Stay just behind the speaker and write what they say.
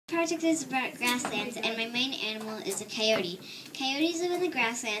project is about grasslands, and my main animal is a coyote. Coyotes live in the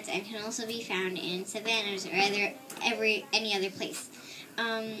grasslands and can also be found in savannas or any other place.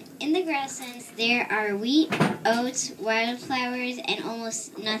 In the grasslands, there are wheat, oats, wildflowers, and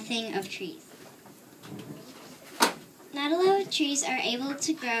almost nothing of trees. Not a lot of trees are able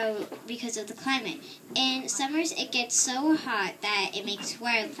to grow because of the climate. In summers, it gets so hot that it makes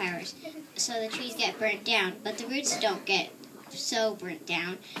wildflowers, so the trees get burnt down, but the roots don't get so burnt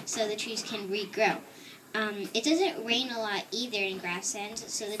down, so the trees can regrow. It doesn't rain a lot either in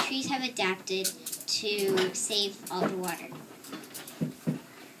grasslands, so the trees have adapted to save all the water.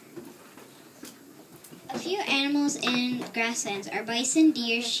 A few animals in grasslands are bison,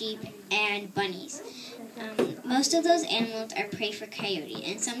 deer, sheep, and bunnies. Most of those animals are prey for coyote,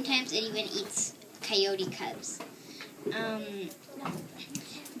 and sometimes it even eats coyote cubs.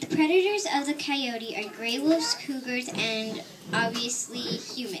 The predators of the coyote are gray wolves, cougars, and obviously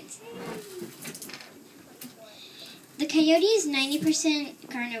humans. The coyote is 90%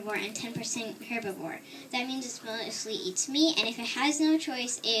 carnivore and 10% herbivore. That means it mostly eats meat, and if it has no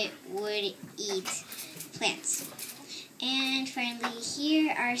choice, it would eat plants. And finally,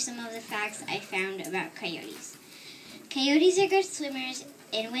 here are some of the facts I found about coyotes. Coyotes are good swimmers.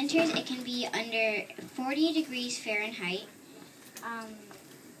 In winters, it can be under 40 degrees Fahrenheit.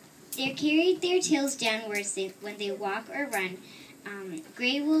 They carry their tails downwards when they walk or run.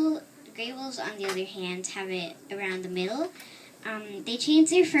 Gray wolves, on the other hand, have it around the middle. They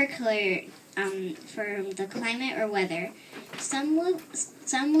change their fur color for the climate or weather. Some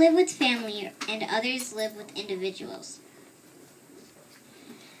live with family, and others live with individuals.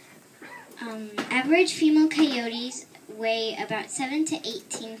 Average female coyotes weigh about 7 to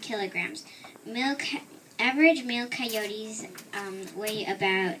 18 kilograms. Average male coyotes weigh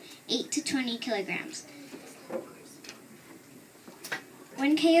about 8 to 20 kilograms.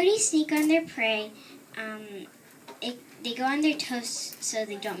 When coyotes sneak on their prey, they go on their toes so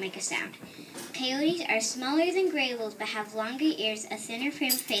they don't make a sound. Coyotes are smaller than gray wolves but have longer ears, a thinner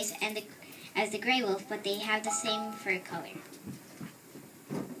framed face as the gray wolf, but they have the same fur color.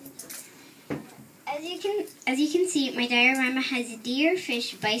 As you can see, my diorama has deer,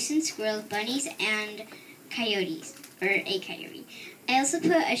 fish, bison, squirrels, bunnies, and coyotes, or a coyote. I also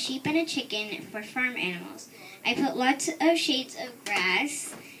put a sheep and a chicken for farm animals. I put lots of shades of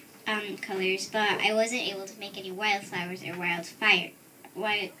grass colors, but I wasn't able to make any wildflowers or wildfires.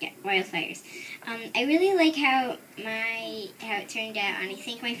 I really like how it turned out, and I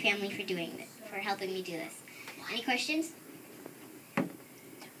thank my family for helping me do this. Any questions?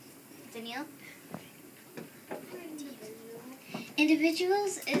 Danielle?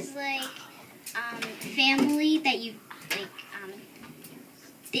 Individuals is like family that you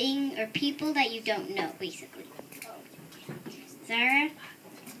thing or people that you don't know, basically. Zara?